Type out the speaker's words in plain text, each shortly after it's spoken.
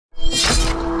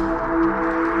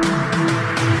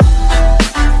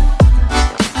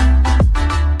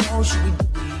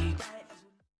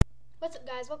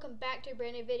welcome back to a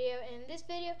brand new video. And in this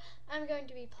video, I'm going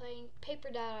to be playing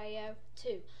Paper.io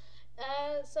 2.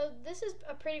 So this is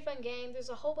a pretty fun game. There's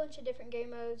a whole bunch of different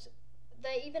game modes.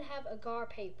 They even have agar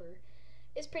paper.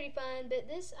 It's pretty fun, but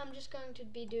this I'm just going to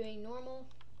be doing normal.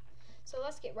 So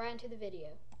let's get right into the video.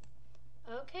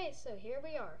 Okay, so here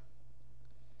we are.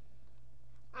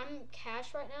 I'm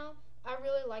Cash right now. I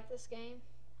really like this game.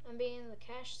 I'm being the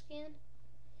Cash skin.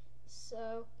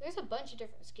 So there's a bunch of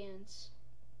different skins,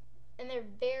 and they're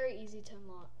very easy to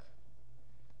unlock.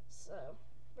 So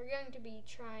we're going to be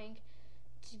trying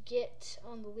to get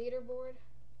on the leaderboard.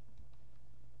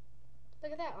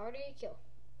 Look at that, already a kill.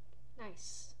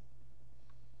 Nice.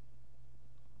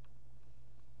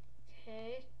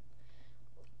 Okay.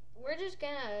 We're just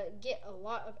gonna get a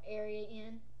lot of area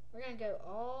in. We're gonna go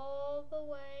all the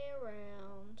way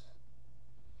around.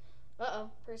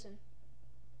 Uh-oh, person.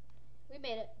 We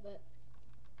made it, but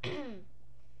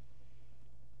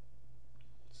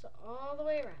so all the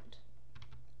way around.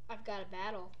 I've got a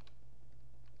battle.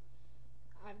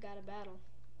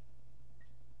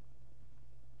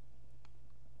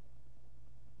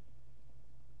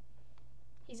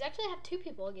 He's actually have two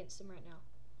people against him right now.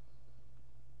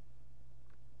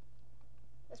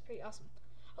 That's pretty awesome.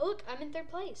 Oh look, I'm in third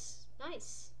place.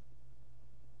 Nice.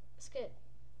 That's good.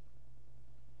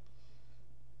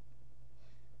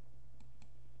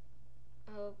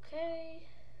 Okay.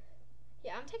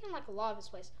 Yeah, I'm taking like a lot of his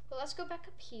place. But let's go back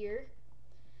up here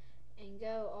and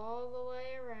go all the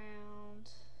way around.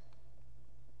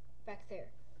 Back there.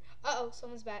 Uh-oh,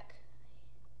 someone's back.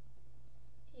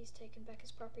 He's taking back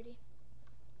his property.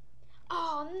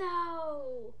 Oh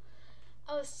no!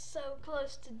 I was so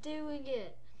close to doing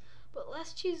it. But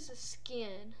let's choose a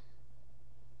skin.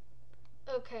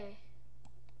 Okay.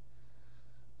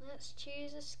 Let's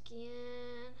choose a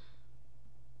skin.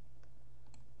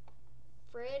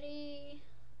 Freddy,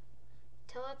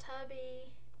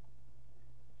 Teletubby,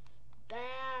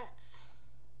 that.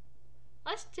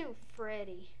 Let's do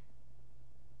Freddy.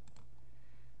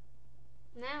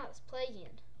 Now let's play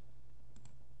again.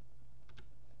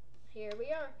 Here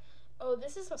we are. Oh,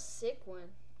 this is a sick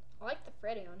one. I like the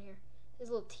Freddy on here. His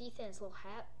little teeth and his little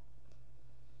hat.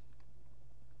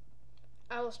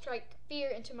 I will strike fear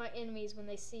into my enemies when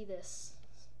they see this.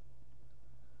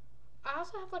 I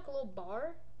also have like a little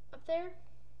bar up there.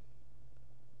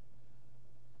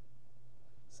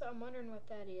 So I'm wondering what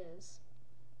that is.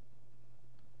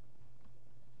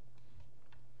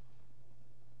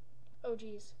 Oh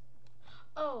geez.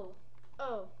 Oh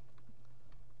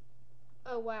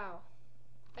wow.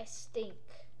 I stink.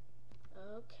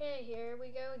 Okay, here we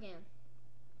go again.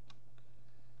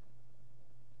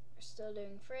 We're still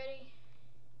doing Freddy.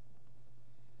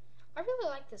 I really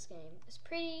like this game. It's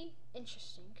pretty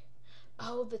interesting.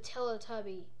 Oh, the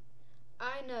Teletubby.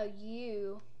 I know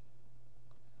you.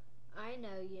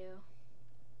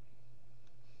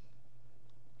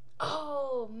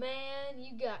 Oh, man,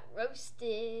 you got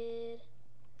roasted.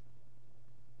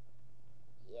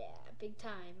 Yeah, big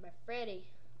time by Freddy.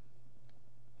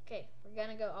 Okay, we're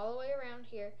gonna go all the way around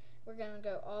here. We're gonna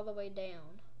go all the way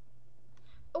down.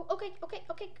 Oh, okay,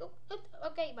 go.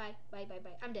 Okay, bye.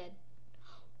 I'm dead.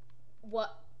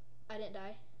 What? I didn't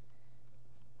die?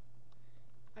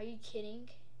 Are you kidding?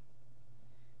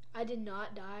 I did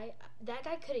not die. That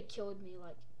guy could have killed me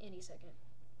like any second.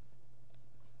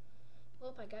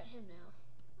 Well, I got him now.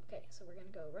 Okay, so we're gonna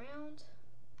go around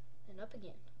and up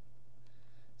again.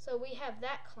 So we have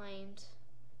that claimed,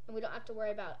 and we don't have to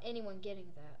worry about anyone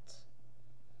getting that.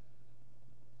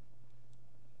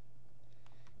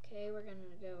 Okay, we're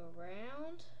gonna go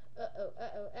around.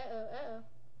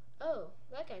 Oh,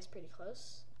 that guy's pretty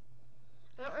close.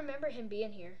 I don't remember him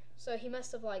being here, so he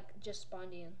must have like just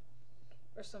spawned in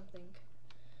or something.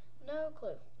 No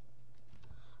clue.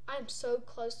 I'm so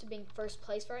close to being first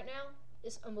place right now.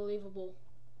 It's unbelievable.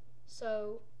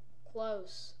 So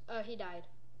close. Oh, he died.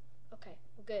 Okay,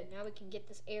 well good. Now we can get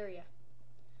this area.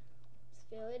 Let's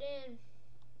fill it in.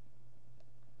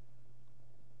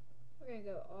 We're gonna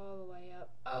go all the way up.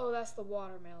 Oh, that's the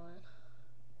watermelon.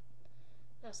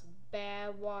 That's a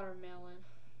bad watermelon.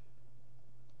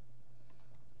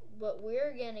 But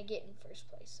we're gonna get in first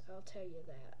place, I'll tell you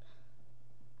that.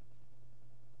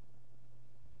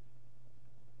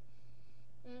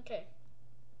 Okay.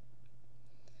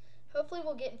 Hopefully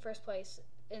we'll get in first place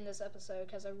in this episode,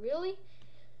 because I really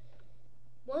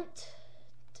want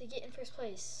to get in first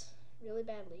place really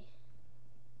badly.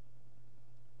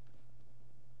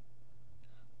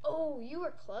 Oh, you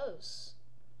were close.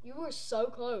 You were so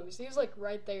close. He was like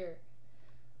right there.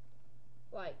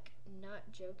 Like,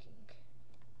 not joking.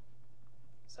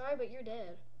 Sorry, but you're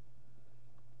dead.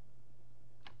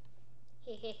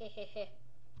 Hehehehe.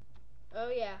 Oh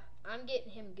yeah, I'm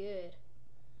getting him good.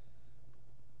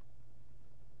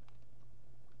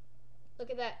 Look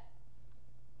at that.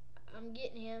 I'm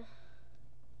getting him.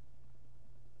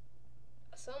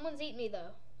 Someone's eating me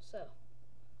though, so.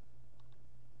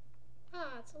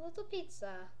 Ah, it's a little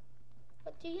pizza.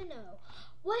 What do you know?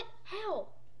 What? How?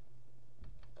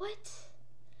 What?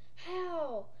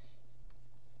 How?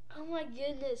 Oh my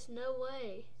goodness, no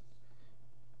way.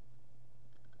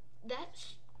 That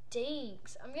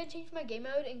stinks. I'm gonna change my game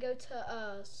mode and go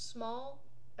to small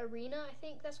arena, I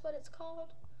think that's what it's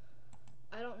called.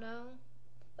 I don't know.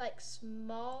 Like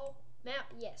small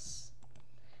map, yes.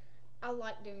 I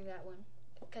like doing that one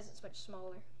because it's much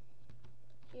smaller.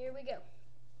 Here we go.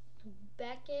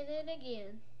 Back in it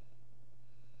again.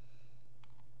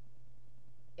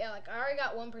 Yeah, like I already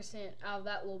got 1% out of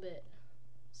that little bit.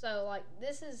 So like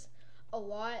this is a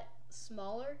lot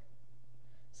smaller.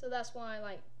 So that's why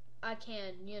like I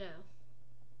can, you know,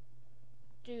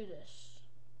 do this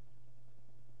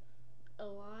a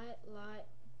lot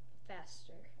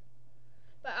faster.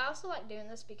 But I also like doing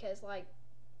this because like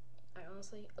I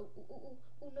honestly no.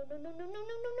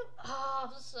 Oh,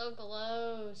 I'm so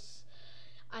close.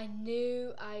 I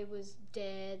knew I was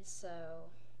dead, so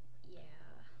yeah.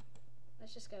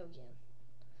 Let's just go again.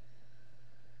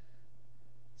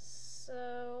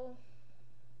 So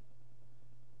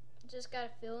just gotta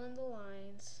fill in the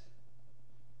lines.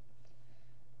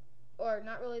 Or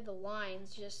not really the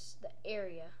lines, just the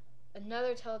area.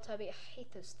 Another Teletubby. I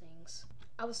hate those things.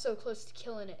 I was so close to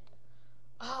killing it.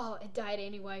 Oh, it died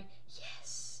anyway.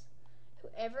 Yes.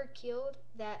 Whoever killed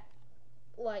that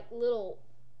like little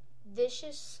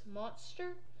vicious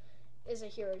monster is a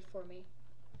hero for me.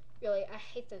 Really, I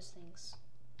hate those things.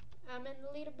 I'm in the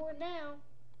leaderboard now.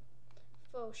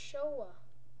 For sure.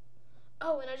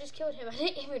 Oh, and I just killed him. I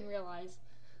didn't even realize.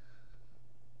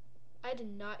 I did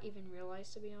not even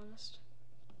realize, to be honest.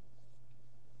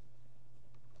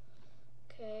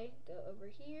 Okay, go over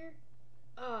here.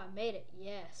 Oh, I made it.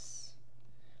 Yes.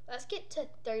 Let's get to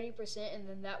 30% and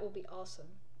then that will be awesome.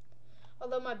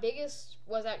 Although my biggest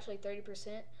was actually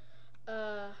 30%.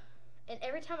 And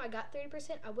every time I got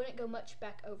 30%, I wouldn't go much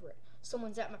back over it.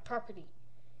 Someone's at my property.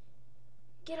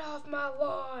 Get off my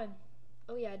lawn.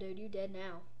 Oh yeah, dude, you dead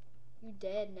now. You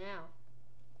dead now.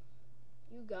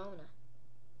 You gonna.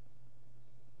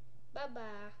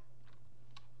 Bye-bye.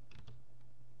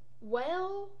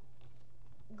 Well,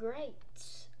 great.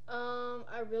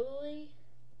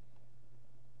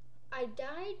 I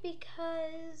died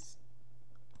because,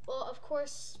 well, of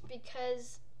course,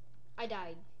 because I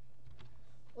died.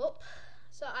 Well,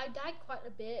 so I died quite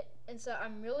a bit, and so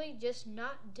I'm really just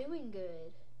not doing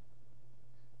good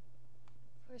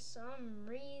for some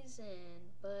reason,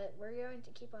 but we're going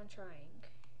to keep on trying.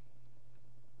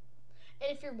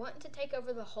 And if you're wanting to take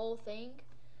over the whole thing,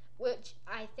 which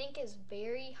I think is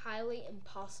very highly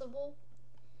impossible,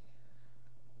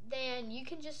 then you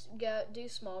can just go do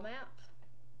small map.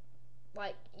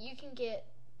 Like you can get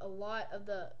a lot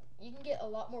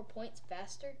more points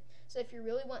faster. So if you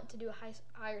really want to do a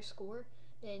higher score,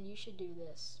 then you should do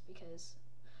this because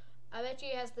I bet you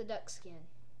he has the duck skin.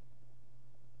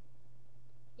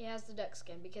 He has the duck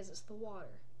skin because it's the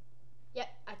water. Yep,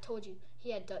 I told you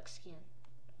he had duck skin.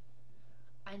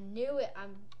 I knew it.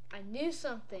 I knew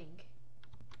something.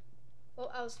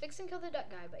 Well, I was fixing to kill the duck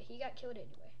guy, but he got killed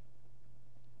anyway.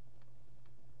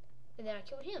 And then I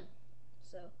killed him.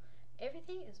 So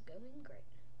everything is going great.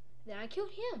 Then I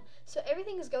killed him. So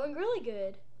everything is going really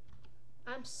good.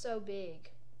 I'm so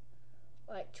big.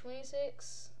 Like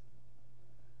 26%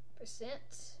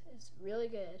 is really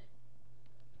good.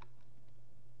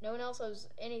 No one else owes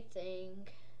anything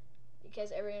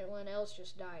because everyone else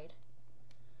just died.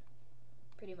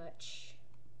 Pretty much.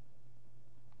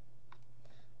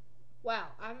 Wow,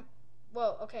 I'm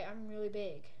really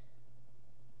big.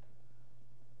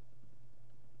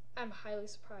 I'm highly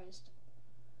surprised.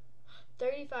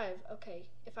 35, okay.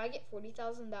 If I get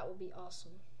 40,000, that will be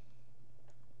awesome.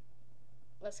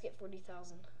 Let's get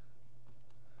 40,000.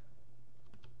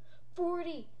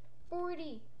 40,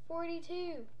 40,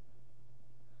 42.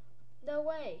 No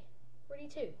way.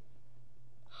 42.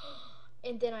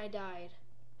 And then I died.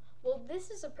 Well, this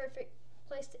is a perfect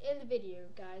place to end the video,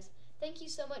 guys. Thank you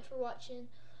so much for watching.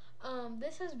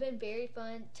 This has been very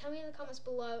fun. Tell me in the comments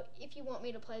below if you want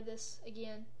me to play this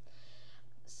again.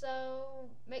 So,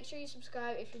 make sure you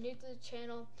subscribe if you're new to the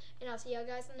channel, and I'll see y'all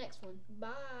guys in the next one.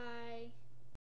 Bye!